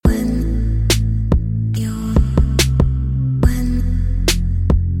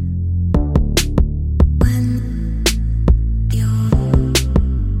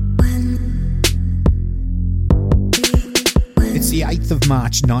4th of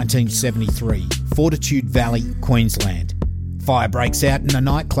March 1973, Fortitude Valley, Queensland. Fire breaks out in a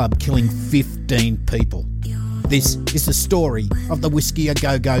nightclub, killing 15 people. This is the story of the Whiskey A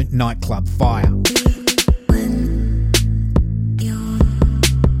Go Go nightclub fire.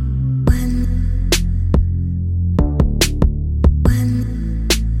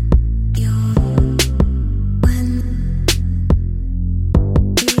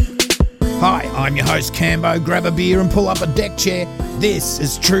 Hi, I'm your host Cambo. Grab a beer and pull up a deck chair. This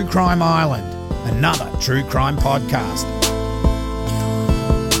is True Crime Island, another true crime podcast.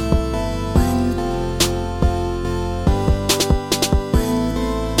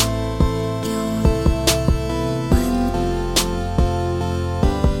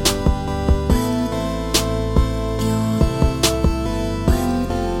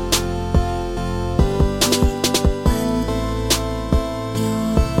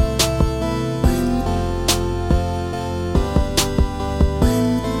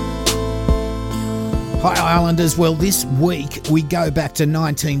 Hi Islanders, well this week we go back to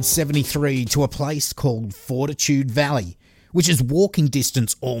 1973 to a place called Fortitude Valley, which is walking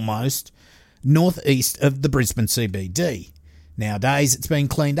distance almost northeast of the Brisbane CBD. Nowadays it's been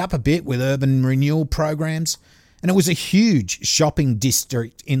cleaned up a bit with urban renewal programs, and it was a huge shopping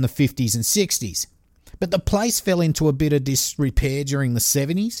district in the 50s and 60s. But the place fell into a bit of disrepair during the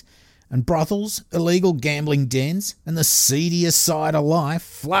 70s, and brothels, illegal gambling dens and the seedier side of life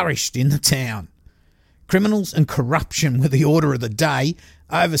flourished in the town. Criminals and corruption were the order of the day,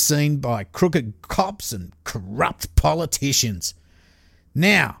 overseen by crooked cops and corrupt politicians.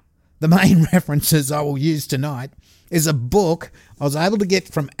 Now, the main references I will use tonight is a book I was able to get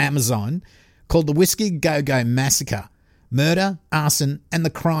from Amazon called The Whiskey Go Go Massacre, Murder, Arson and the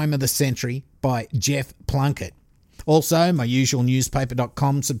Crime of the Century by Jeff Plunkett. Also, my usual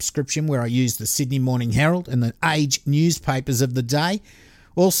newspaper.com subscription where I use the Sydney Morning Herald and the Age newspapers of the day.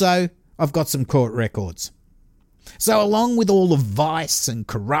 Also, I've got some court records. So along with all the vice and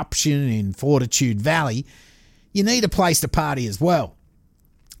corruption in Fortitude Valley, you need a place to party as well.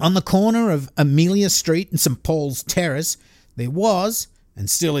 On the corner of Amelia Street and St Paul's Terrace, there was, and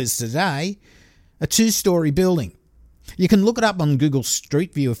still is today, a two-storey building. You can look it up on Google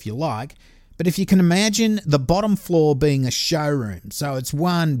Street View if you like, but if you can imagine the bottom floor being a showroom, so it's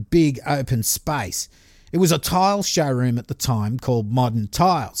one big open space. It was a tile showroom at the time called Modern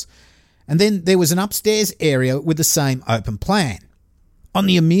Tiles. And then there was an upstairs area with the same open plan. On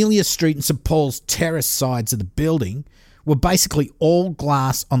the Amelia Street and St Paul's Terrace sides of the building were basically all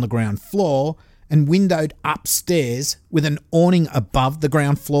glass on the ground floor and windowed upstairs with an awning above the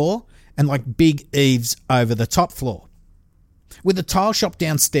ground floor and like big eaves over the top floor. With the tile shop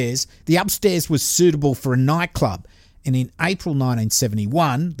downstairs, the upstairs was suitable for a nightclub, and in April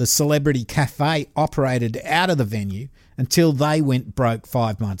 1971, the Celebrity Cafe operated out of the venue until they went broke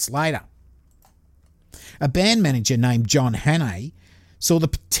 5 months later. A band manager named John Hannay saw the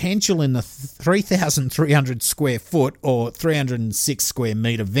potential in the 3,300 square foot or 306 square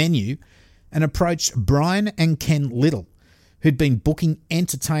metre venue and approached Brian and Ken Little, who'd been booking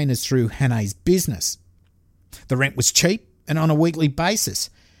entertainers through Hannay's business. The rent was cheap and on a weekly basis.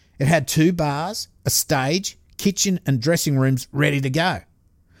 It had 2 bars, a stage, kitchen and dressing rooms ready to go.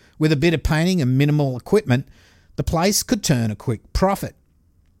 With a bit of painting and minimal equipment, the place could turn a quick profit.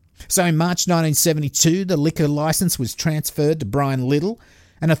 So in March 1972, the liquor licence was transferred to Brian Little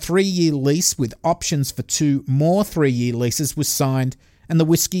and a 3-year lease with options for 2 more 3-year leases was signed and the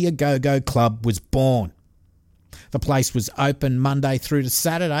Whiskey A Go Go Club was born. The place was open Monday through to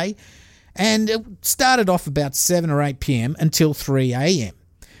Saturday and it started off about 7 or 8 p.m. until 3 a.m.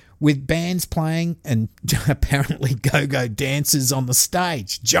 with bands playing and apparently go-go dancers on the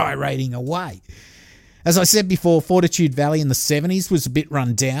stage, gyrating away. As I said before, Fortitude Valley in the 70s was a bit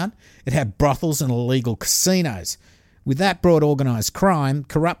run down. It had brothels and illegal casinos. With that brought organised crime,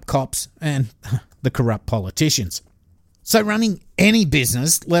 corrupt cops and the corrupt politicians. So running any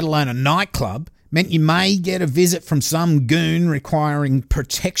business, let alone a nightclub, meant you may get a visit from some goon requiring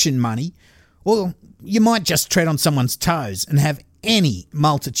protection money, or you might just tread on someone's toes and have any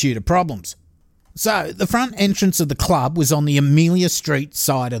multitude of problems. So the front entrance of the club was on the Amelia Street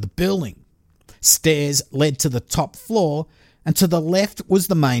side of the building. Stairs led to the top floor, and to the left was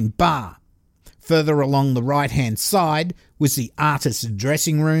the main bar. Further along the right-hand side was the artist's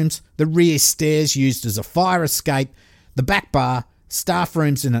dressing rooms, the rear stairs used as a fire escape, the back bar, staff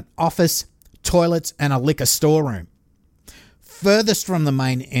rooms in an office, toilets and a liquor storeroom. Furthest from the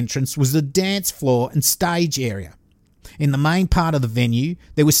main entrance was the dance floor and stage area. In the main part of the venue,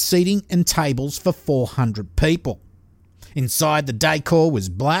 there was seating and tables for 400 people. Inside, the decor was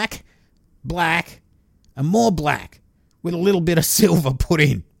black, and more black, with a little bit of silver put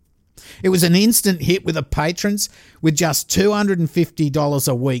in. It was an instant hit with the patrons. With just $250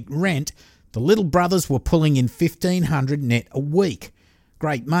 a week rent, the Little Brothers were pulling in $1,500 net a week.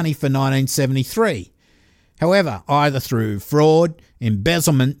 Great money for 1973. However, either through fraud,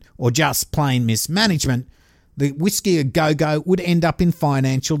 embezzlement, or just plain mismanagement, the Whiskey A Go-Go would end up in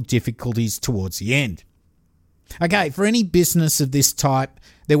financial difficulties towards the end. Okay, for any business of this type,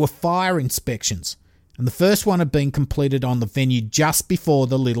 there were fire inspections, and the first one had been completed on the venue just before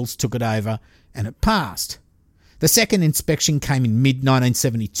the Littles took it over, and it passed. The second inspection came in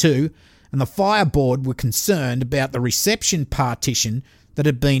mid-1972, and the fire board were concerned about the reception partition that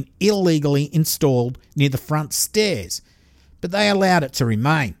had been illegally installed near the front stairs, but they allowed it to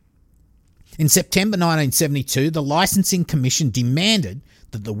remain. In September 1972, the Licensing Commission demanded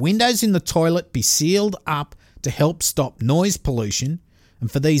that the windows in the toilet be sealed up to help stop noise pollution,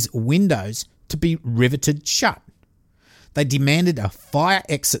 and for these windows to be riveted shut. They demanded a fire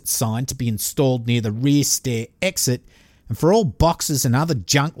exit sign to be installed near the rear stair exit, and for all boxes and other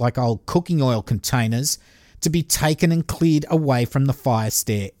junk like old cooking oil containers to be taken and cleared away from the fire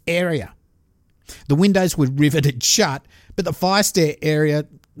stair area. The windows were riveted shut, but the fire stair area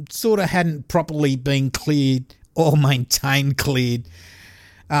sort of hadn't properly been cleared or maintained cleared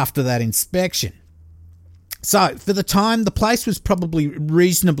after that inspection. So, for the time, the place was probably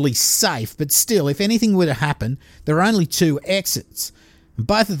reasonably safe, but still, if anything were to happen, there were only two exits, and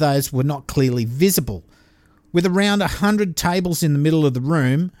both of those were not clearly visible. With around 100 tables in the middle of the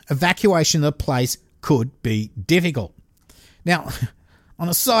room, evacuation of the place could be difficult. Now, on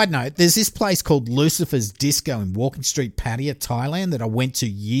a side note, there's this place called Lucifer's Disco in Walking Street, Pattaya, Thailand that I went to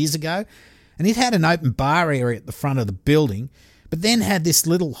years ago, and it had an open bar area at the front of the building, but then had this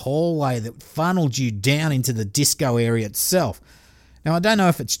little hallway that funneled you down into the disco area itself. Now, I don't know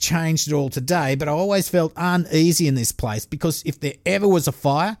if it's changed at all today, but I always felt uneasy in this place because if there ever was a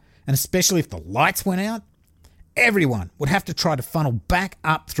fire, and especially if the lights went out, everyone would have to try to funnel back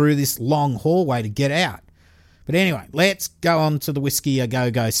up through this long hallway to get out. But anyway, let's go on to the Whiskey A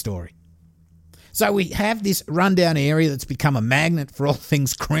Go-Go story. So we have this rundown area that's become a magnet for all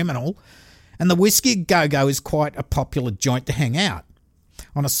things criminal, and the Whiskey A Go-Go is quite a popular joint to hang out.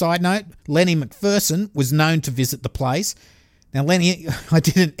 On a side note, Lenny McPherson was known to visit the place. Now, Lenny, I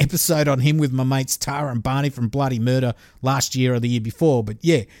did an episode on him with my mates Tara and Barney from Bloody Murder last year or the year before, but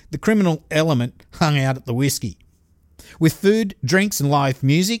yeah, the criminal element hung out at the Whiskey. With food, drinks and live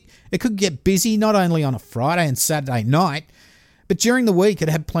music, it could get busy not only on a Friday and Saturday night, but during the week it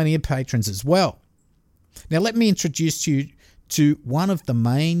had plenty of patrons as well. Now let me introduce you to one of the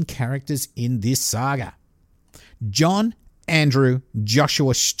main characters in this saga. John Andrew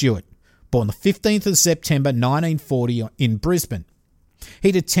Joshua Stewart, born the 15th of September 1940 in Brisbane.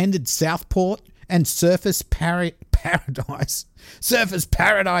 He'd attended Southport and Surfers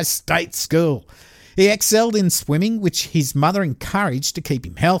Paradise State School. He excelled in swimming, which his mother encouraged to keep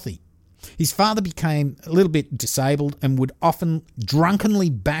him healthy. His father became a little bit disabled and would often drunkenly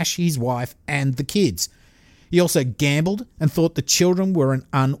bash his wife and the kids. He also gambled and thought the children were an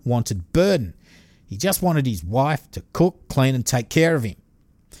unwanted burden. He just wanted his wife to cook, clean and take care of him.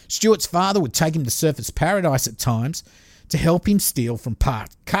 Stewart's father would take him to Surfers Paradise at times to help him steal from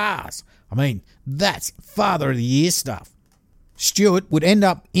parked cars. I mean, that's Father of the Year stuff. Stewart would end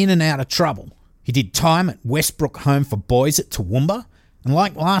up in and out of trouble. He did time at Westbrook Home for Boys at Toowoomba, and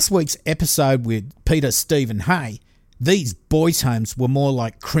like last week's episode with Peter Stephen Hay, these boys' homes were more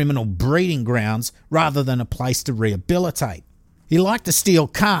like criminal breeding grounds rather than a place to rehabilitate. He liked to steal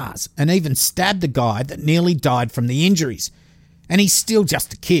cars and even stabbed a guy that nearly died from the injuries, and he's still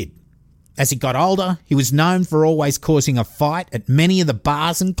just a kid. As he got older, he was known for always causing a fight at many of the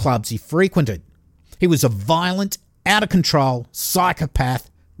bars and clubs he frequented. He was a violent, out-of-control psychopath,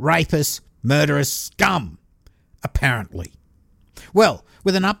 rapist, murderous scum, apparently. Well,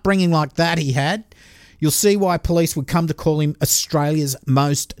 with an upbringing like that he had, you'll see why police would come to call him Australia's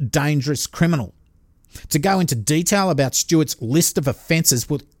most dangerous criminal. To go into detail about Stewart's list of offences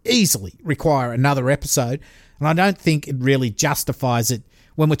would easily require another episode, and I don't think it really justifies it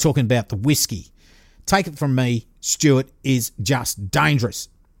when we're talking about the Whiskey. Take it from me, Stewart is just dangerous.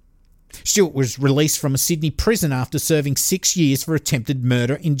 Stewart was released from a Sydney prison after serving 6 years for attempted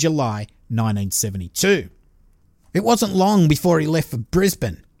murder in July 1972. It wasn't long before he left for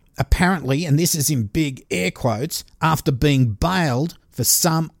Brisbane, apparently, and this is in big air quotes, after being bailed for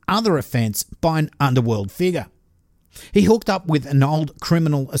some other offence by an underworld figure. He hooked up with an old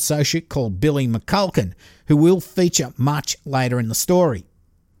criminal associate called Billy McCulkin, who will feature much later in the story.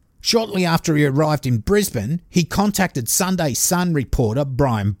 Shortly after he arrived in Brisbane, he contacted Sunday Sun reporter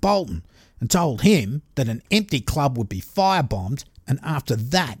Brian Bolton, and told him that an empty club would be firebombed, and after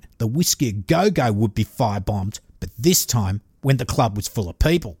that the Whiskey A Go-Go would be firebombed, but this time when the club was full of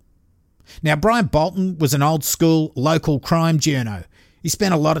people. Now, Brian Bolton was an old-school local crime journo. He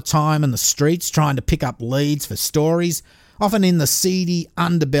spent a lot of time in the streets trying to pick up leads for stories, often in the seedy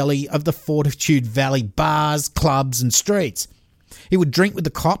underbelly of the Fortitude Valley bars, clubs and streets. He would drink with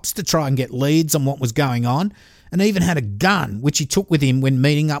the cops to try and get leads on what was going on, and even had a gun which he took with him when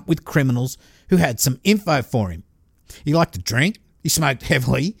meeting up with criminals who had some info for him. He liked to drink, he smoked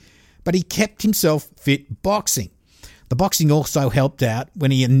heavily, but he kept himself fit boxing. The boxing also helped out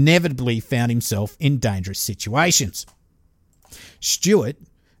when he inevitably found himself in dangerous situations. Stuart,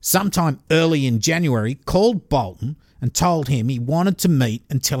 sometime early in January, called Bolton and told him he wanted to meet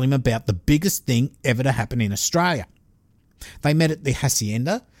and tell him about the biggest thing ever to happen in Australia. They met at the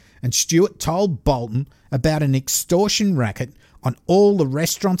Hacienda, and Stuart told Bolton about an extortion racket on all the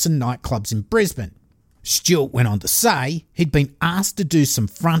restaurants and nightclubs in Brisbane. Stuart went on to say he'd been asked to do some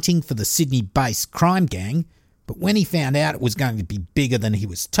fronting for the Sydney-based crime gang, but when he found out it was going to be bigger than he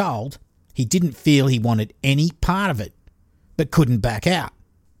was told, he didn't feel he wanted any part of it, but couldn't back out.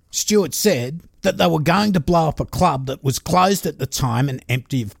 Stuart said that they were going to blow up a club that was closed at the time and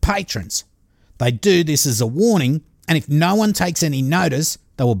empty of patrons. They'd do this as a warning, and if no one takes any notice,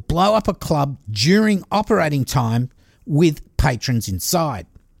 they will blow up a club during operating time with patrons inside.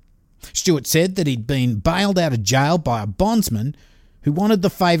 Stuart said that he'd been bailed out of jail by a bondsman who wanted the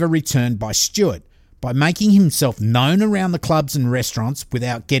favour returned by Stuart by making himself known around the clubs and restaurants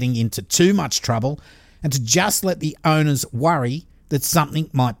without getting into too much trouble, and to just let the owners worry that something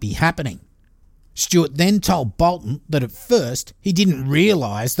might be happening. Stuart then told Bolton that at first he didn't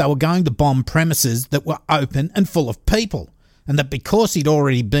realise they were going to bomb premises that were open and full of people, and that because he'd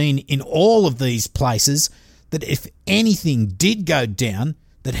already been in all of these places, that if anything did go down,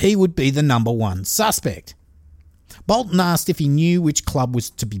 that he would be the number one suspect. Bolton asked if he knew which club was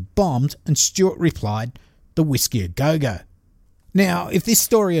to be bombed, and Stuart replied, the Whiskey A Go-Go. Now, if this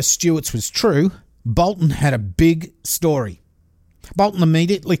story of Stuart's was true, Bolton had a big story. Bolton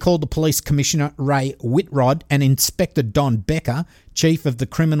immediately called the Police Commissioner Ray Whitrod and Inspector Don Becker, Chief of the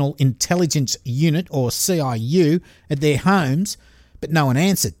Criminal Intelligence Unit or CIU, at their homes, but no one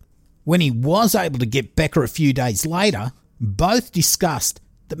answered. When he was able to get Becker a few days later, both discussed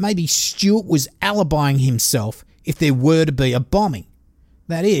that maybe Stuart was alibying himself if there were to be a bombing.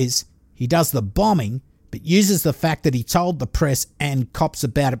 That is, he does the bombing, but uses the fact that he told the press and cops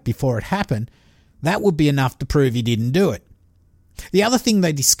about it before it happened. That would be enough to prove he didn't do it. The other thing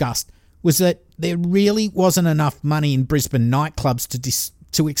they discussed was that there really wasn't enough money in Brisbane nightclubs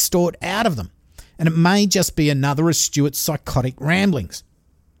to extort out of them, and it may just be another of Stuart's psychotic ramblings.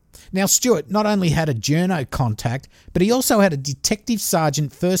 Now, Stuart not only had a journo contact, but he also had a Detective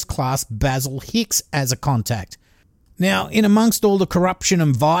Sergeant First Class Basil Hicks as a contact. Now, in amongst all the corruption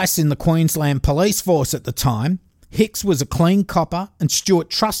and vice in the Queensland police force at the time, Hicks was a clean copper and Stuart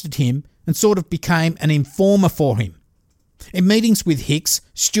trusted him and sort of became an informer for him. In meetings with Hicks,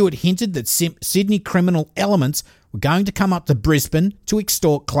 Stuart hinted that Sydney criminal elements were going to come up to Brisbane to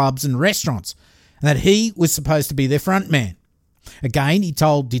extort clubs and restaurants, and that he was supposed to be their front man. Again, he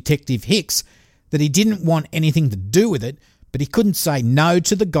told Detective Hicks that he didn't want anything to do with it, but he couldn't say no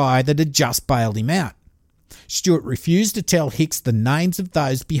to the guy that had just bailed him out. Stuart refused to tell Hicks the names of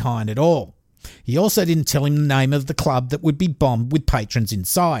those behind it all. He also didn't tell him the name of the club that would be bombed with patrons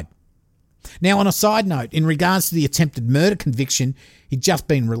inside. Now, on a side note, in regards to the attempted murder conviction he'd just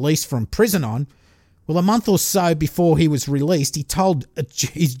been released from prison on, well, a month or so before he was released, he told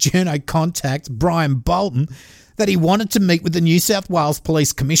his journo contact, Brian Bolton, that he wanted to meet with the New South Wales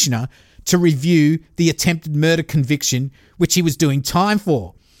Police Commissioner to review the attempted murder conviction, which he was doing time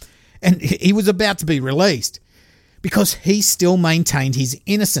for. And he was about to be released because he still maintained his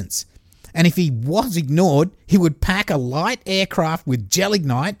innocence. And if he was ignored, he would pack a light aircraft with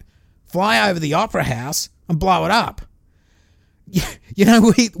gelignite, fly over the Opera House and blow it up. You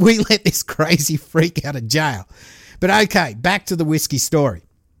know, we let this crazy freak out of jail. But okay, back to the whiskey story.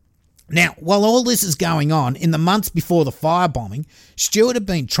 Now, while all this is going on, in the months before the firebombing, Stuart had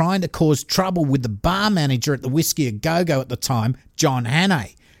been trying to cause trouble with the bar manager at the Whiskey A Go-Go at the time, John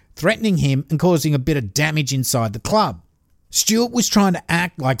Hannay, threatening him and causing a bit of damage inside the club. Stuart was trying to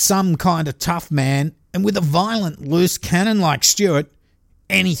act like some kind of tough man, and with a violent, loose cannon like Stuart,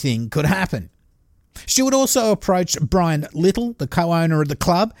 anything could happen. Stuart also approached Brian Little, the co-owner of the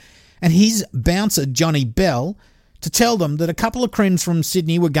club, and his bouncer Johnny Bell to tell them that a couple of crims from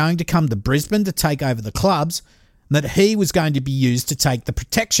Sydney were going to come to Brisbane to take over the clubs and that he was going to be used to take the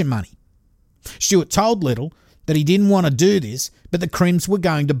protection money. Stuart told Little that he didn't want to do this, but the Crims were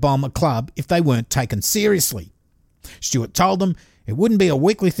going to bomb a club if they weren't taken seriously. Stewart told them it wouldn't be a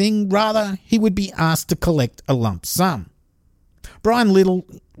weekly thing, rather he would be asked to collect a lump sum. Brian Little,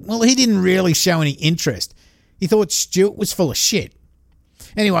 well, he didn't really show any interest. He thought Stewart was full of shit.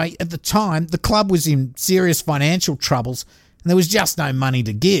 Anyway, at the time, the club was in serious financial troubles and there was just no money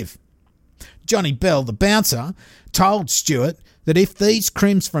to give. Johnny Bell, the bouncer, told Stewart that if these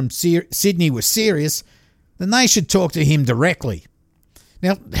Crims from Sydney were serious, then they should talk to him directly.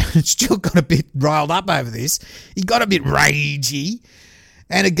 Now, Stewart got a bit riled up over this. He got a bit ragey.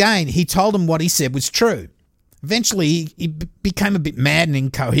 And again, he told him what he said was true. Eventually, he became a bit mad and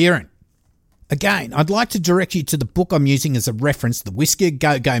incoherent. Again, I'd like to direct you to the book I'm using as a reference, The Whiskey A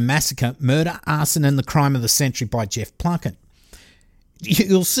Go-Go Massacre, Murder, Arson and the Crime of the Century by Jeff Plunkett.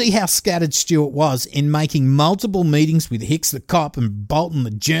 You'll see how scattered Stewart was in making multiple meetings with Hicks the cop and Bolton the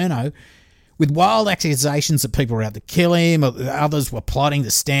journo, with wild accusations that people were out to kill him or others were plotting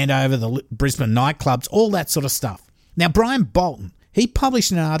to stand over the Brisbane nightclubs, all that sort of stuff. Now, Brian Bolton, he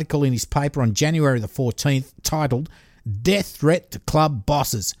published an article in his paper on January the 14th titled Death Threat to Club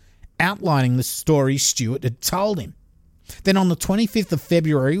Bosses, outlining the story Stewart had told him. Then on the 25th of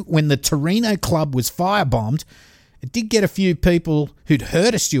February, when the Torino club was firebombed, it did get a few people who'd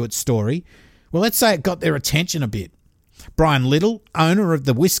heard of Stewart's story. Well, let's say it got their attention a bit. Brian Little, owner of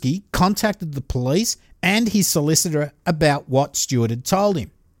the whiskey, contacted the police and his solicitor about what Stewart had told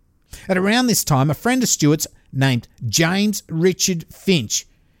him. At around this time, a friend of Stewart's named James Richard Finch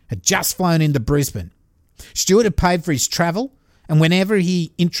had just flown into Brisbane. Stewart had paid for his travel, and whenever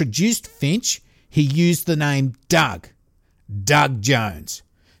he introduced Finch, he used the name Doug Jones.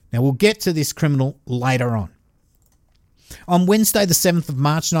 Now, we'll get to this criminal later on. On Wednesday the 7th of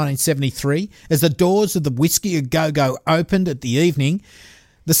March 1973, as the doors of the Whiskey A Go-Go opened at the evening,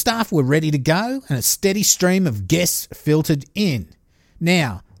 the staff were ready to go and a steady stream of guests filtered in.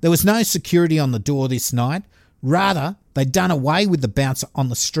 Now, there was no security on the door this night. Rather, they'd done away with the bouncer on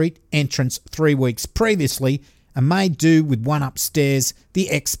the street entrance 3 weeks previously and made do with one upstairs, the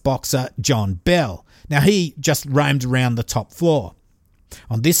ex-boxer John Bell. Now, he just roamed around the top floor.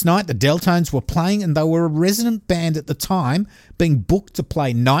 On this night, the Deltones were playing and they were a resident band at the time, being booked to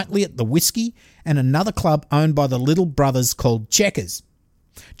play nightly at the Whiskey and another club owned by the Little brothers called Checkers.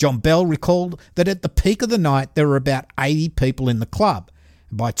 John Bell recalled that at the peak of the night there were about 80 people in the club.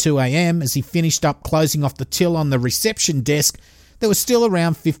 And by 2 a.m, as he finished up closing off the till on the reception desk, there were still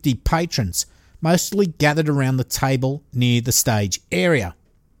around 50 patrons, mostly gathered around the table near the stage area.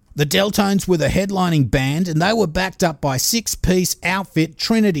 The Deltones were the headlining band and they were backed up by six-piece outfit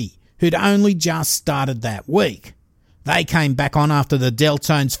Trinity, who'd only just started that week. They came back on after the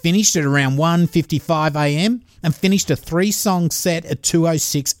Deltones finished at around 1:55 a.m. and finished a 3-song set at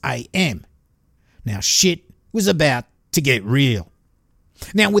 2:06 a.m. Now shit was about to get real.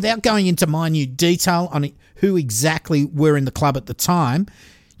 Now, without going into minute detail on who exactly were in the club at the time,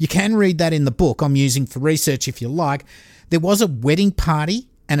 you can read that in the book I'm using for research if you like. There was a wedding party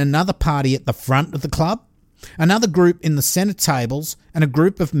and another party at the front of the club, another group in the centre tables, and a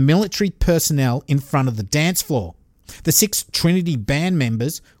group of military personnel in front of the dance floor. The 6 Trinity band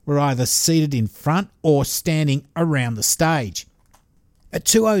members were either seated in front or standing around the stage. At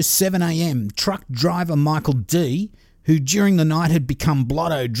 2:07 a.m, truck driver Michael D., who during the night had become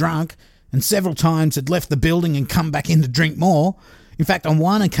blotto drunk and several times had left the building and come back in to drink more, in fact on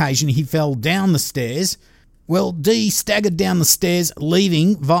one occasion he fell down the stairs, well, D staggered down the stairs,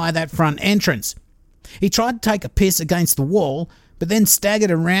 leaving via that front entrance. He tried to take a piss against the wall, but then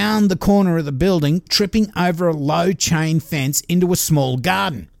staggered around the corner of the building, tripping over a low chain fence into a small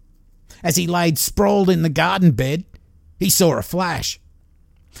garden. As he laid sprawled in the garden bed, he saw a flash.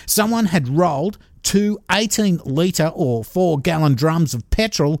 Someone had rolled 2 18-litre or 4-gallon drums of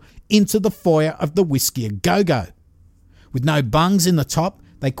petrol into the foyer of the Whiskey A Go-Go. With no bungs in the top,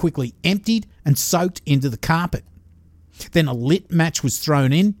 they quickly emptied and soaked into the carpet. Then a lit match was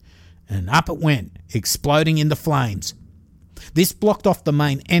thrown in, and up it went, exploding into flames. This blocked off the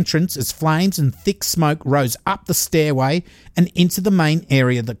main entrance as flames and thick smoke rose up the stairway and into the main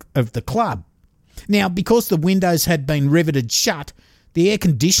area of the club. Now, because the windows had been riveted shut, the air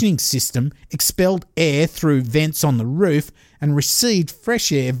conditioning system expelled air through vents on the roof and received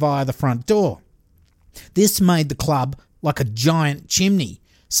fresh air via the front door. This made the club like a giant chimney,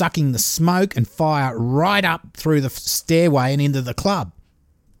 sucking the smoke and fire right up through the stairway and into the club.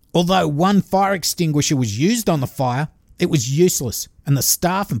 Although one fire extinguisher was used on the fire, it was useless, and the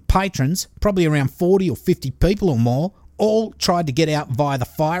staff and patrons, probably around 40 or 50 people or more, all tried to get out via the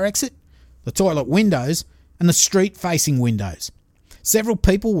fire exit, the toilet windows, and the street-facing windows. Several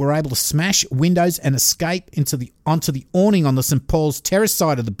people were able to smash windows and escape onto the awning on the St Paul's Terrace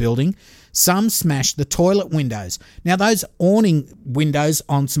side of the building. Some smashed the toilet windows. Now, those awning windows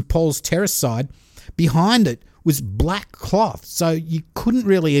on St Paul's Terrace side, behind it was black cloth, so you couldn't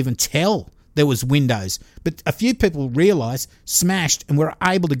really even tell there was windows. But a few people realised, smashed, and were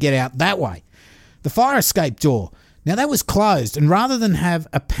able to get out that way. The fire escape door, now that was closed, and rather than have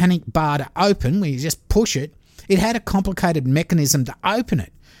a panic bar to open where you just push it, it had a complicated mechanism to open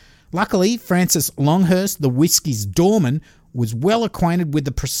it. Luckily, Francis Longhurst, the whiskey's doorman, was well acquainted with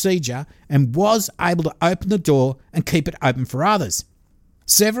the procedure and was able to open the door and keep it open for others.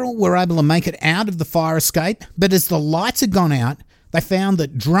 Several were able to make it out of the fire escape, but as the lights had gone out, they found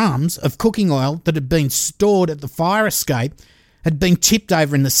that drums of cooking oil that had been stored at the fire escape had been tipped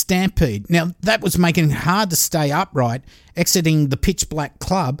over in the stampede. Now, that was making it hard to stay upright, exiting the pitch-black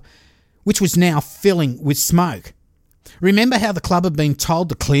club, which was now filling with smoke. Remember how the club had been told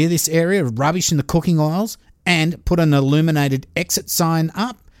to clear this area of rubbish and the cooking oils and put an illuminated exit sign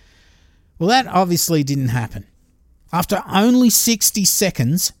up? Well, that obviously didn't happen. After only 60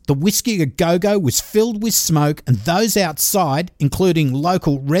 seconds, the Whiskey A Go-Go was filled with smoke, and those outside, including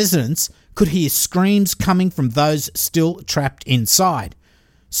local residents, could hear screams coming from those still trapped inside.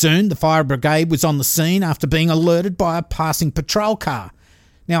 Soon, the fire brigade was on the scene after being alerted by a passing patrol car.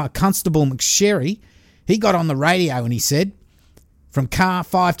 Now, a Constable McSherry, he got on the radio and he said, "From car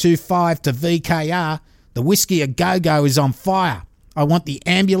 525 to VKR, the Whiskey A Go-Go is on fire. I want the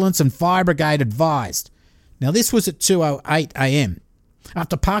ambulance and fire brigade advised." Now, this was at 2:08 a.m.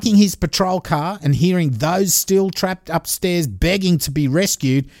 After parking his patrol car and hearing those still trapped upstairs begging to be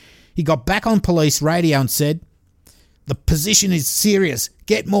rescued, he got back on police radio and said, "The position is serious.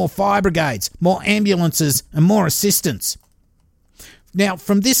 Get more fire brigades, more ambulances and more assistance." Now,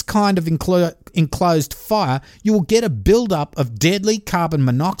 from this kind of enclosed fire, you will get a build-up of deadly carbon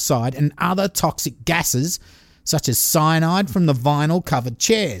monoxide and other toxic gases, such as cyanide from the vinyl-covered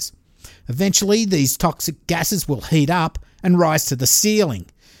chairs. Eventually, these toxic gases will heat up and rise to the ceiling,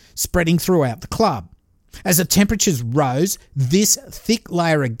 spreading throughout the club. As the temperatures rose, this thick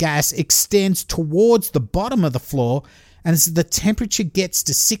layer of gas extends towards the bottom of the floor, and as the temperature gets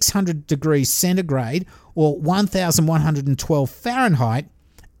to 600 degrees centigrade or 1112 Fahrenheit,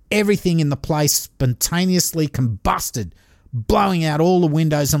 everything in the place spontaneously combusted, blowing out all the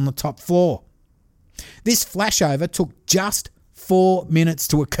windows on the top floor. This flashover took just 4 minutes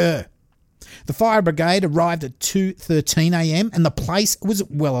to occur. The fire brigade arrived at 2:13 a.m. and the place was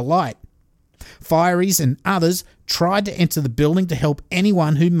well alight. Fireys and others tried to enter the building to help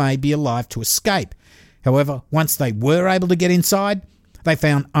anyone who may be alive to escape. However, once they were able to get inside, they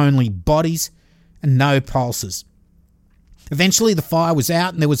found only bodies and no pulses. Eventually, the fire was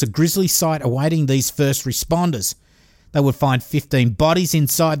out and there was a grisly sight awaiting these first responders. They would find 15 bodies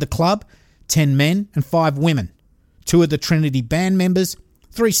inside the club, 10 men and 5 women, 2 of the Trinity band members,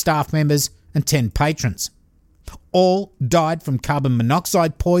 3 staff members and 10 patrons. All died from carbon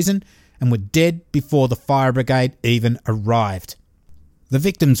monoxide poison and were dead before the fire brigade even arrived. The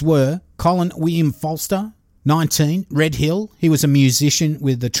victims were Colin William Folster, 19, Red Hill. He was a musician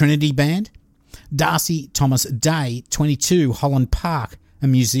with the Trinity Band. Darcy Thomas Day, 22, Holland Park, a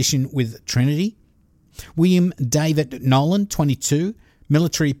musician with Trinity. William David Nolan, 22,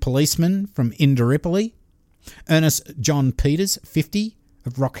 military policeman from Indooroopilly. Ernest John Peters, 50,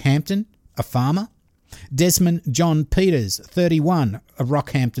 of Rockhampton, a farmer. Desmond John Peters, 31, a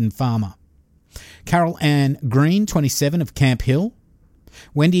Rockhampton farmer. Carol Ann Green, 27, of Camp Hill.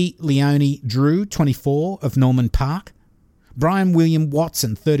 Wendy Leonie Drew, 24, of Norman Park. Brian William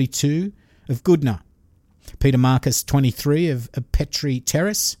Watson, 32, of Goodna. Peter Marcus, 23, of Petrie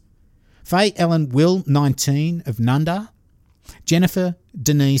Terrace. Faye Ellen Will, 19, of Nunda. Jennifer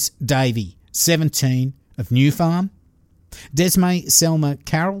Denise Davey, 17, of New Farm. Desmay Selma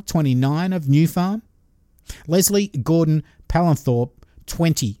Carroll, 29, of New Farm. Leslie Gordon Palanthorpe,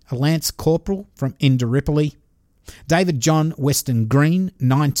 20, a Lance Corporal from Indooroopilly. David John Weston Green,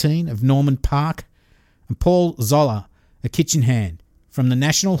 19, of Norman Park. And Paul Zoller, a kitchen hand from the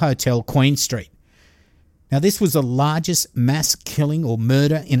National Hotel, Queen Street. Now, this was the largest mass killing or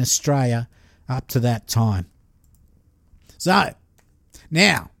murder in Australia up to that time. So,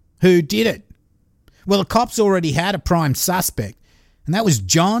 now, who did it? Well, the cops already had a prime suspect, and that was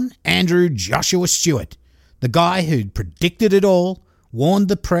John Andrew Joshua Stewart, the guy who'd predicted it all, warned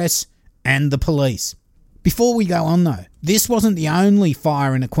the press and the police. Before we go on though, this wasn't the only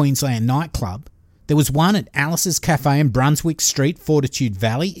fire in a Queensland nightclub. There was one at Alice's Cafe in Brunswick Street, Fortitude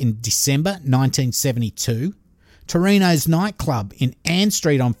Valley in December 1972, Torino's nightclub in Ann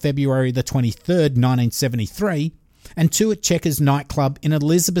Street on February the 23rd, 1973, and 2 at Chequers Nightclub in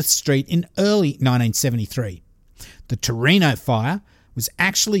Elizabeth Street in early 1973. The Torino fire was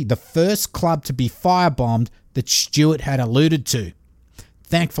actually the first club to be firebombed that Stewart had alluded to.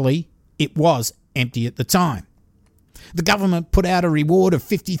 Thankfully, it was empty at the time. The government put out a reward of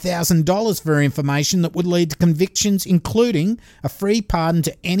 $50,000 for information that would lead to convictions, including a free pardon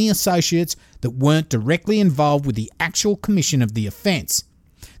to any associates that weren't directly involved with the actual commission of the offence.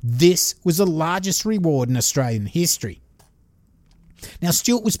 This was the largest reward in Australian history. Now,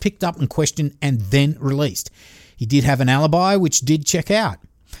 Stewart was picked up and questioned and then released. He did have an alibi, which did check out.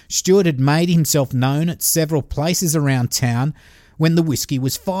 Stewart had made himself known at several places around town when the whiskey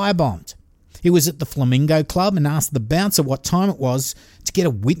was firebombed. He was at the Flamingo Club and asked the bouncer what time it was to get a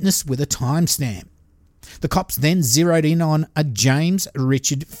witness with a timestamp. The cops then zeroed in on a James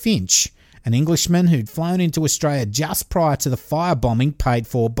Richard Finch, an Englishman who'd flown into Australia just prior to the firebombing paid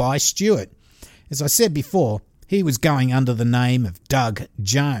for by Stewart. As I said before, he was going under the name of Doug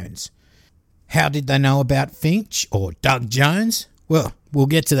Jones. How did they know about Finch or Doug Jones? Well, we'll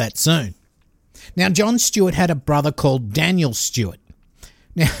get to that soon. Now, John Stewart had a brother called Daniel Stewart.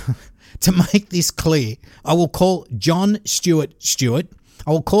 Now, to make this clear, I will call John Stewart Stewart,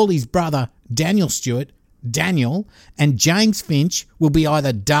 I will call his brother Daniel Stewart Daniel, and James Finch will be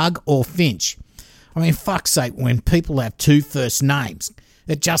either Doug or Finch. I mean, fuck's sake, when people have 2 first names,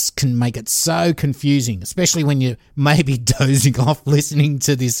 it just can make it so confusing, especially when you're maybe dozing off listening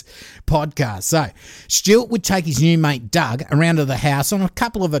to this podcast. So, Stewart would take his new mate Doug around to the house on a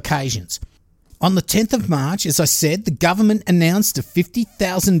couple of occasions. On the 10th of March, as I said, the government announced a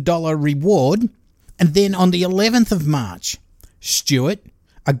 $50,000 reward, and then on the 11th of March, Stewart,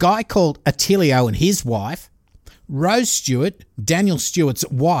 a guy called Attilio and his wife, Rose Stewart, Daniel Stewart's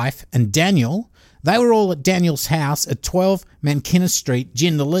wife, and Daniel, they were all at Daniel's house at 12 Mankina Street,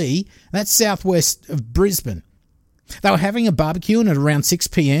 Jindalee, that's southwest of Brisbane. They were having a barbecue, and at around 6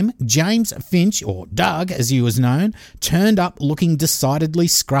 p.m, James Finch, or Doug as he was known, turned up looking decidedly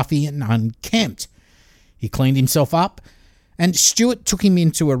scruffy and unkempt. He cleaned himself up, and Stewart took him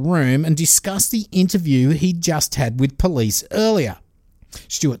into a room and discussed the interview he'd just had with police earlier.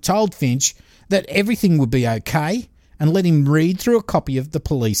 Stewart told Finch that everything would be okay and let him read through a copy of the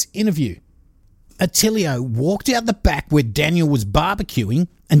police interview. Attilio walked out the back where Daniel was barbecuing,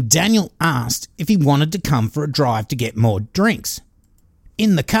 and Daniel asked if he wanted to come for a drive to get more drinks.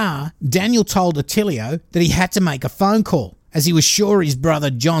 In the car, Daniel told Attilio that he had to make a phone call, as he was sure his brother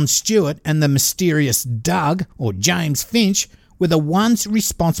John Stewart and the mysterious Doug, or James Finch, were the ones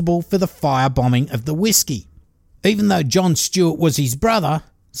responsible for the firebombing of the whiskey. Even though John Stewart was his brother,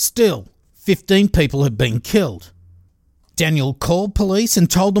 still, 15 people had been killed. Daniel called police and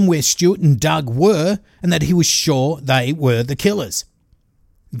told them where Stewart and Doug were and that he was sure they were the killers.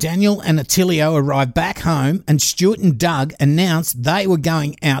 Daniel and Attilio arrived back home, and Stewart and Doug announced they were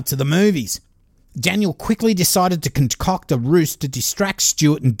going out to the movies. Daniel quickly decided to concoct a ruse to distract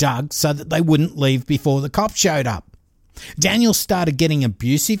Stewart and Doug so that they wouldn't leave before the cops showed up. Daniel started getting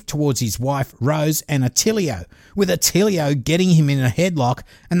abusive towards his wife Rose and Attilio, with Attilio getting him in a headlock,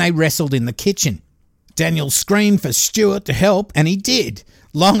 and they wrestled in the kitchen. Daniel screamed for Stewart to help, and he did,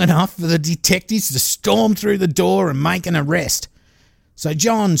 long enough for the detectives to storm through the door and make an arrest. So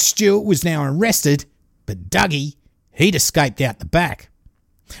John Stewart was now arrested, but Dougie, he'd escaped out the back.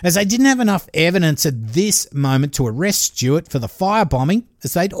 As they didn't have enough evidence at this moment to arrest Stewart for the firebombing,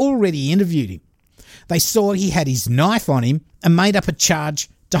 as they'd already interviewed him, they saw he had his knife on him and made up a charge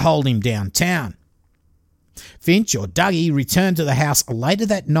to hold him downtown. Finch, or Dougie, returned to the house later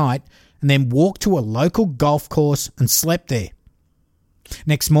that night and then walked to a local golf course and slept there.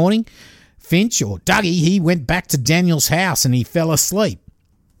 Next morning, Finch, or Dougie, he went back to Daniel's house and he fell asleep.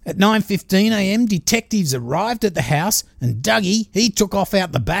 At 9:15 a.m, detectives arrived at the house, and Dougie, he took off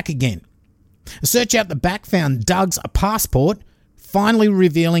out the back again. A search out the back found Doug's passport, finally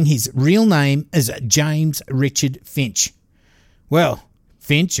revealing his real name as James Richard Finch. Well,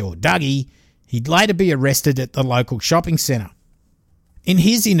 Finch, or Dougie, he'd later be arrested at the local shopping centre. In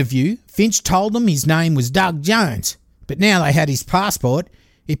his interview, Finch told them his name was Doug Jones, but now they had his passport.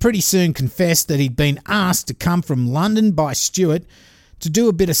 He pretty soon confessed that he'd been asked to come from London by Stewart to do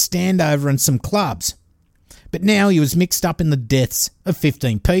a bit of standover in some clubs, but now he was mixed up in the deaths of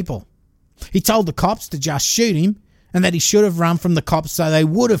 15 people. He told the cops to just shoot him and that he should have run from the cops so they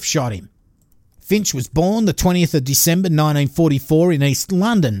would have shot him. Finch was born the 20th of December 1944 in East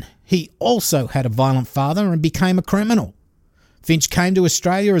London. He also had a violent father and became a criminal. Finch came to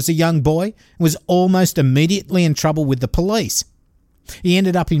Australia as a young boy and was almost immediately in trouble with the police. He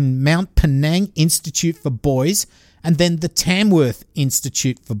ended up in Mount Penang Institute for Boys and then the Tamworth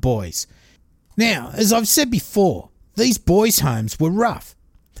Institute for Boys. Now, as I've said before, These boys' homes were rough.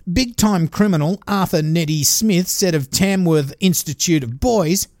 Big-time criminal Arthur Neddy Smith said of Tamworth Institute of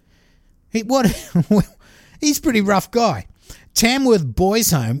Boys, he's a pretty rough guy. Tamworth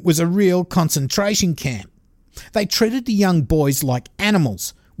Boys' Home was a real concentration camp. They treated the young boys like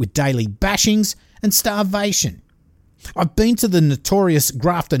animals, with daily bashings and starvation. I've been to the notorious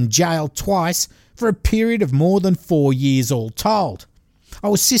Grafton Jail twice for a period of more than 4 years all told. I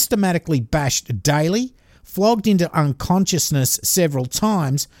was systematically bashed daily, flogged into unconsciousness several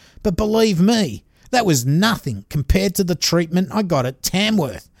times, but believe me, that was nothing compared to the treatment I got at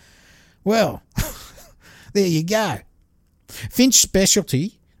Tamworth. Well, there you go. Finch's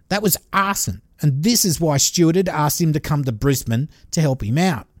specialty, that was arson, and this is why Stuart had asked him to come to Brisbane to help him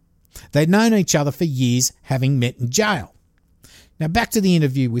out. They'd known each other for years, having met in jail. Now back to the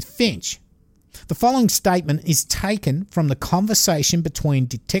interview with Finch. The following statement is taken from the conversation between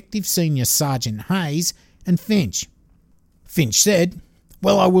Detective Senior Sergeant Hayes and Finch. Finch said,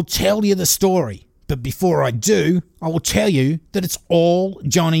 "Well, I will tell you the story, but before I do, I will tell you that it's all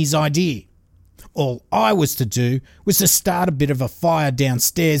Johnny's idea. All I was to do was to start a bit of a fire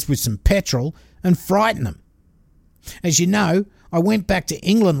downstairs with some petrol and frighten them. As you know, I went back to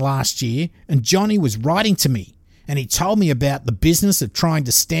England last year and Johnny was writing to me and he told me about the business of trying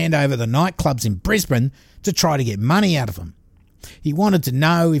to stand over the nightclubs in Brisbane to try to get money out of them. He wanted to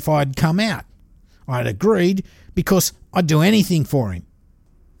know if I'd come out. I'd agreed because I'd do anything for him."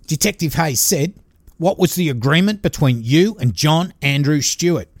 Detective Hayes said, "What was the agreement between you and John Andrew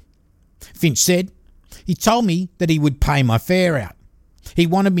Stewart?" Finch said, "He told me that he would pay my fare out. He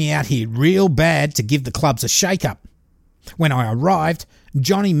wanted me out here real bad to give the clubs a shake-up. When I arrived,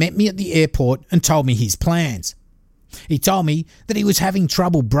 Johnny met me at the airport and told me his plans. He told me that he was having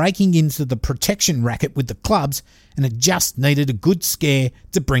trouble breaking into the protection racket with the clubs and had just needed a good scare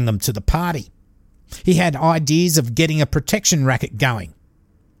to bring them to the party. He had ideas of getting a protection racket going."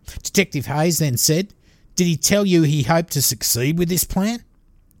 Detective Hayes then said, "Did he tell you he hoped to succeed with this plan?"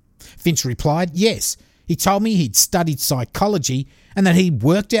 Finch replied, "Yes. He told me he'd studied psychology and that he'd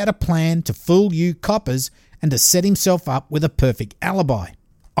worked out a plan to fool you coppers and to set himself up with a perfect alibi.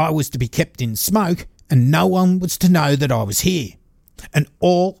 I was to be kept in smoke and no one was to know that I was here. And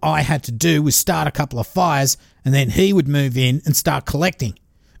all I had to do was start a couple of fires and then he would move in and start collecting.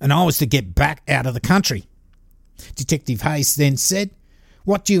 And I was to get back out of the country." Detective Hayes then said,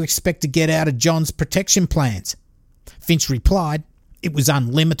 "What do you expect to get out of John's protection plans?" Finch replied, "It was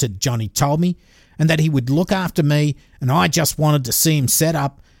unlimited, Johnny told me, and that he would look after me and I just wanted to see him set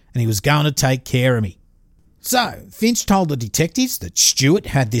up and he was going to take care of me." So, Finch told the detectives that Stewart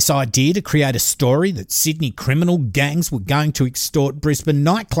had this idea to create a story that Sydney criminal gangs were going to extort Brisbane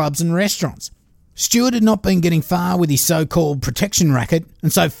nightclubs and restaurants. Stewart had not been getting far with his so-called protection racket,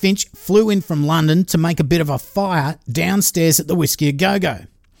 and so Finch flew in from London to make a bit of a fire downstairs at the Whiskey A Go-Go.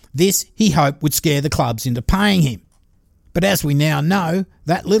 This, he hoped, would scare the clubs into paying him. But as we now know,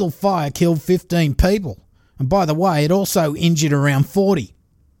 that little fire killed 15 people, and by the way, it also injured around 40.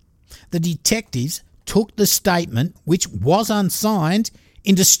 The detectives took the statement, which was unsigned,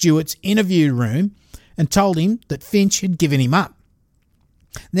 into Stewart's interview room and told him that Finch had given him up.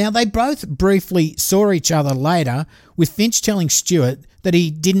 Now, they both briefly saw each other later, with Finch telling Stewart that he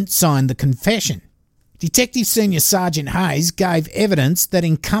didn't sign the confession. Detective Senior Sergeant Hayes gave evidence that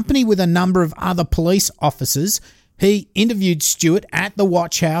in company with a number of other police officers, he interviewed Stewart at the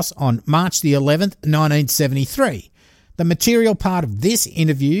Watch House on March the 11th, 1973. The material part of this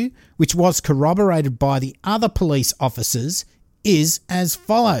interview, which was corroborated by the other police officers, is as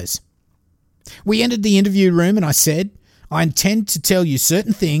follows. "We entered the interview room and I said, I intend to tell you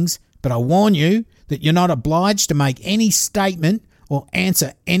certain things, but I warn you that you're not obliged to make any statement or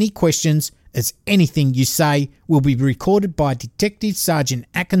answer any questions, as anything you say will be recorded by Detective Sergeant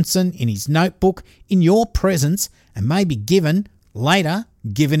Atkinson in his notebook in your presence and may be given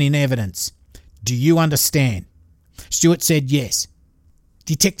in evidence. Do you understand?" Stewart said yes.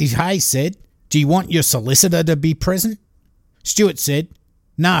 Detective Hayes said, "Do you want your solicitor to be present?" Stewart said,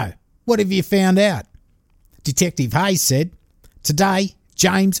 "No. What have you found out?" Detective Hayes said, "Today,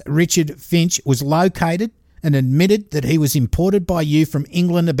 James Richard Finch was located and admitted that he was imported by you from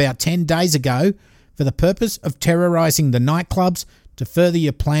England about 10 days ago for the purpose of terrorising the nightclubs to further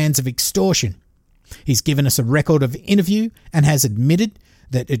your plans of extortion. He's given us a record of the interview and has admitted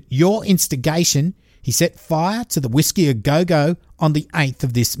that at your instigation, he set fire to the Whiskey A Go-Go on the 8th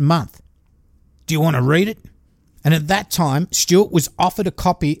of this month. Do you want to read it?" And at that time, Stewart was offered a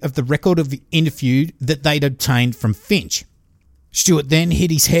copy of the record of the interview that they'd obtained from Finch. Stewart then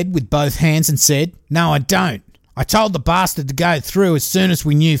hit his head with both hands and said, "No, I don't. I told the bastard to go through as soon as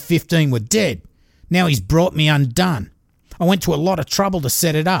we knew 15 were dead. Now he's brought me undone. I went to a lot of trouble to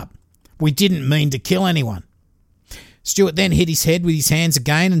set it up. We didn't mean to kill anyone." Stewart then hit his head with his hands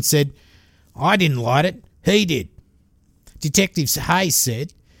again and said, "I didn't light it, he did." Detective Hayes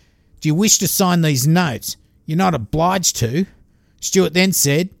said, "Do you wish to sign these notes? You're not obliged to." Stewart then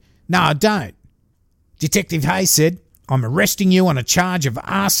said, "No, I don't." Detective Hayes said, "I'm arresting you on a charge of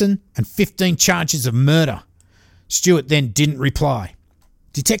arson and 15 charges of murder." Stewart then didn't reply.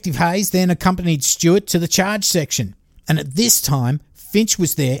 Detective Hayes then accompanied Stewart to the charge section, and at this time, Finch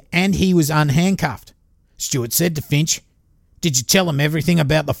was there and he was unhandcuffed. Stewart said to Finch, "Did you tell him everything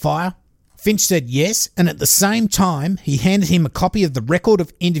about the fire?" Finch said yes, and at the same time, he handed him a copy of the record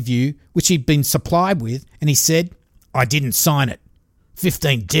of interview which he'd been supplied with, and he said, "I didn't sign it.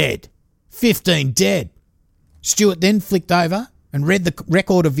 15 dead. 15 dead." Stewart then flicked over and read the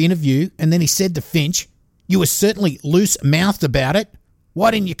record of interview, and then he said to Finch, "You were certainly loose-mouthed about it. Why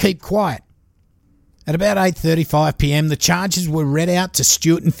didn't you keep quiet?" At about 8:35 p.m, the charges were read out to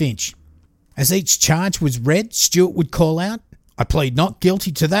Stewart and Finch. As each charge was read, Stewart would call out, "I plead not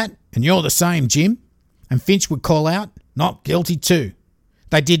guilty to that, and you're the same, Jim." And Finch would call out, "Not guilty too."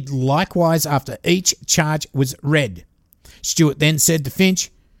 They did likewise after each charge was read. Stewart then said to Finch,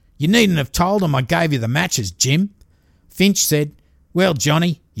 "You needn't have told him I gave you the matches, Jim." Finch said, "Well,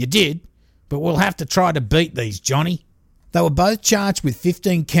 Johnny, you did, but we'll have to try to beat these, Johnny." They were both charged with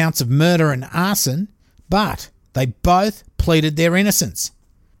 15 counts of murder and arson, but they both pleaded their innocence.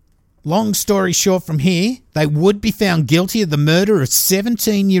 Long story short from here, they would be found guilty of the murder of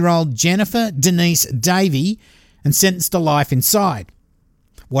 17-year-old Jennifer Denise Davey and sentenced to life inside.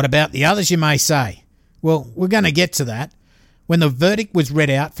 What about the others, you may say? Well, we're going to get to that. When the verdict was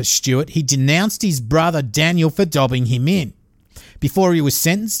read out for Stewart, he denounced his brother Daniel for dobbing him in. Before he was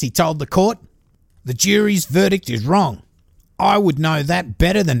sentenced, he told the court, "The jury's verdict is wrong. I would know that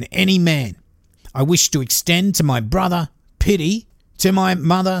better than any man. I wish to extend to my brother pity, to my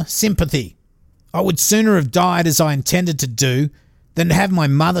mother sympathy. I would sooner have died as I intended to do than to have my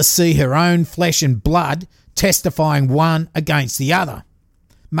mother see her own flesh and blood testifying one against the other.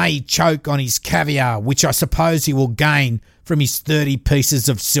 May he choke on his caviar, which I suppose he will gain from his 30 pieces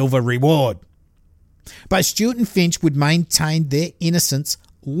of silver reward." Both Stewart and Finch would maintain their innocence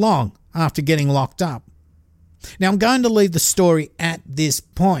long after getting locked up. Now, I'm going to leave the story at this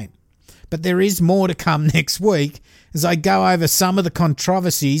point, but there is more to come next week as I go over some of the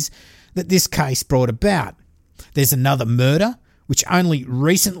controversies that this case brought about. There's another murder, which only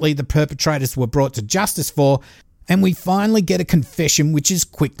recently the perpetrators were brought to justice for, and we finally get a confession which is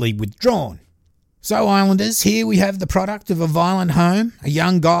quickly withdrawn. So, Islanders, here we have the product of a violent home, a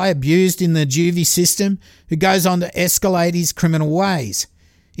young guy abused in the juvie system who goes on to escalate his criminal ways.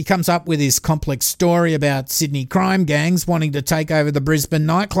 He comes up with his complex story about Sydney crime gangs wanting to take over the Brisbane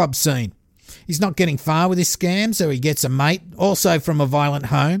nightclub scene. He's not getting far with his scam, so he gets a mate, also from a violent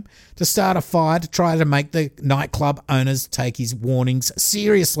home, to start a fire to try to make the nightclub owners take his warnings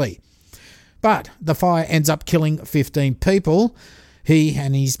seriously. But the fire ends up killing 15 people. He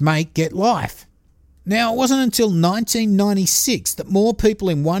and his mate get life. Now, it wasn't until 1996 that more people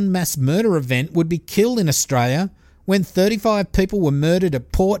in one mass murder event would be killed in Australia, when 35 people were murdered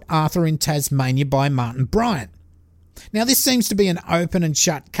at Port Arthur in Tasmania by Martin Bryant. Now, this seems to be an open and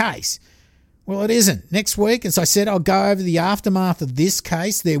shut case. Well, it isn't. Next week, as I said, I'll go over the aftermath of this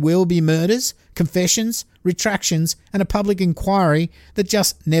case. There will be murders, confessions, retractions, and a public inquiry that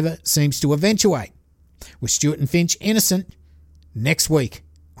just never seems to eventuate. With Stewart and Finch innocent, next week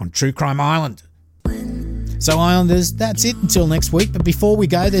on True Crime Island. So, Islanders, that's it until next week. But before we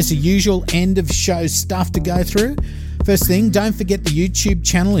go, there's the usual end of show stuff to go through. First thing, don't forget the YouTube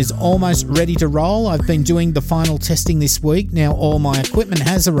channel is almost ready to roll. I've been doing the final testing this week. Now all my equipment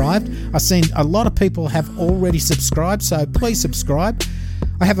has arrived. I've seen a lot of people have already subscribed, so please subscribe.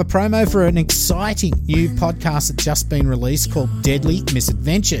 I have a promo for an exciting new podcast that's just been released called Deadly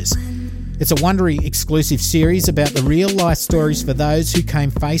Misadventures. It's a Wondery exclusive series about the real life stories for those who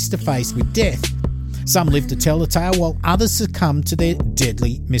came face to face with death. Some live to tell the tale while others succumb to their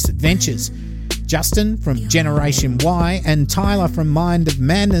deadly misadventures. Justin from Generation Y and Tyler from Mind of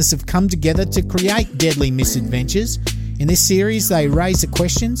Madness have come together to create Deadly Misadventures. In this series, they raise the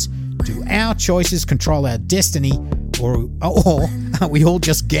questions: do our choices control our destiny, or are we all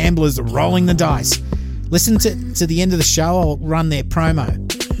just gamblers rolling the dice? Listen to the end of the show. I'll run their promo.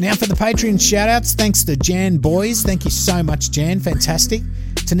 Now for the Patreon shoutouts, thanks to Jan Boys. Thank you so much, Jan. Fantastic.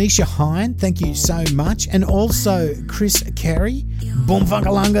 Tanisha Hine, thank you so much. And also Chris Carey. Boom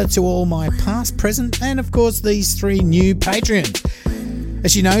Funkalunga to all my past, present, and of course these 3 new Patreons.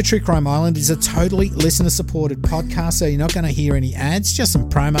 As you know, True Crime Island is a totally listener-supported podcast, so you're not going to hear any ads, just some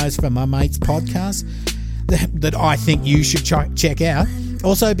promos for my mate's podcast that I think you should check out.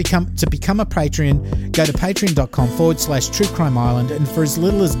 Also, to become a Patreon, go to patreon.com/True Crime Island, and for as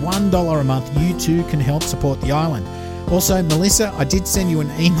little as $1 a month, you too can help support the island. Also, Melissa, I did send you an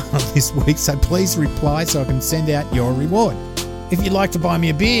email this week, so please reply so I can send out your reward. If you'd like to buy me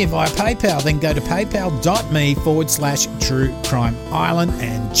a beer via PayPal, then go to paypal.me/True Crime Island,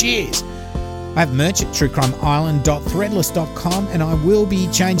 and cheers. I have merch at truecrimeisland.threadless.com, and I will be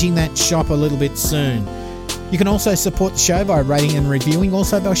changing that shop a little bit soon. You can also support the show by rating and reviewing,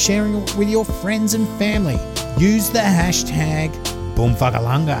 also by sharing it with your friends and family. Use the hashtag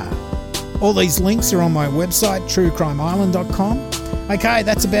Boomfuckalunga. All these links are on my website, truecrimeisland.com. Okay,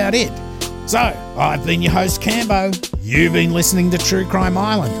 that's about it. So, I've been your host, Cambo. You've been listening to True Crime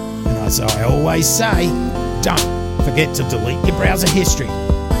Island. And as I always say, don't forget to delete your browser history.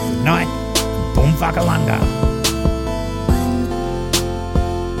 Good night, and Boomfuckalunga.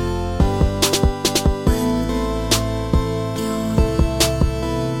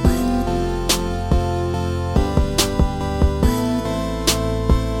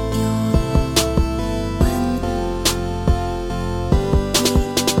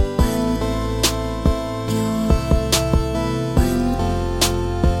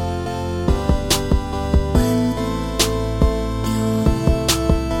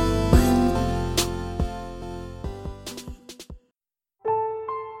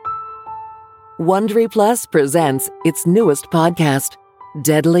 Wondery Plus presents its newest podcast,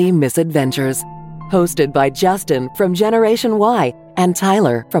 Deadly Misadventures, hosted by Justin from Generation Y and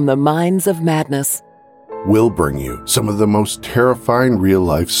Tyler from the Minds of Madness. We'll bring you some of the most terrifying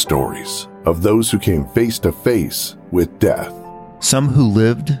real-life stories of those who came face to face with death. Some who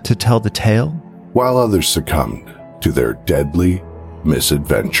lived to tell the tale, while others succumbed to their deadly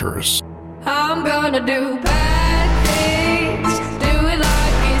misadventures. I'm gonna do bad things, do it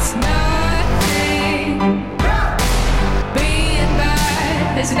like it's nothing. Being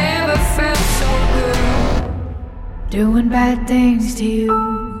bad has never felt so good. Doing bad things to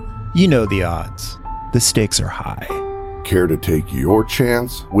you. you know the odds. The stakes are high. Care to take your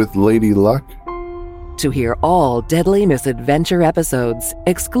chance with Lady Luck? To hear all Deadly Misadventure episodes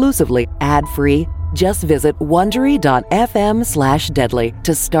exclusively ad-free, just visit Wondery.fm/deadly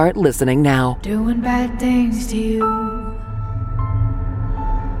to start listening now. Doing bad things to you.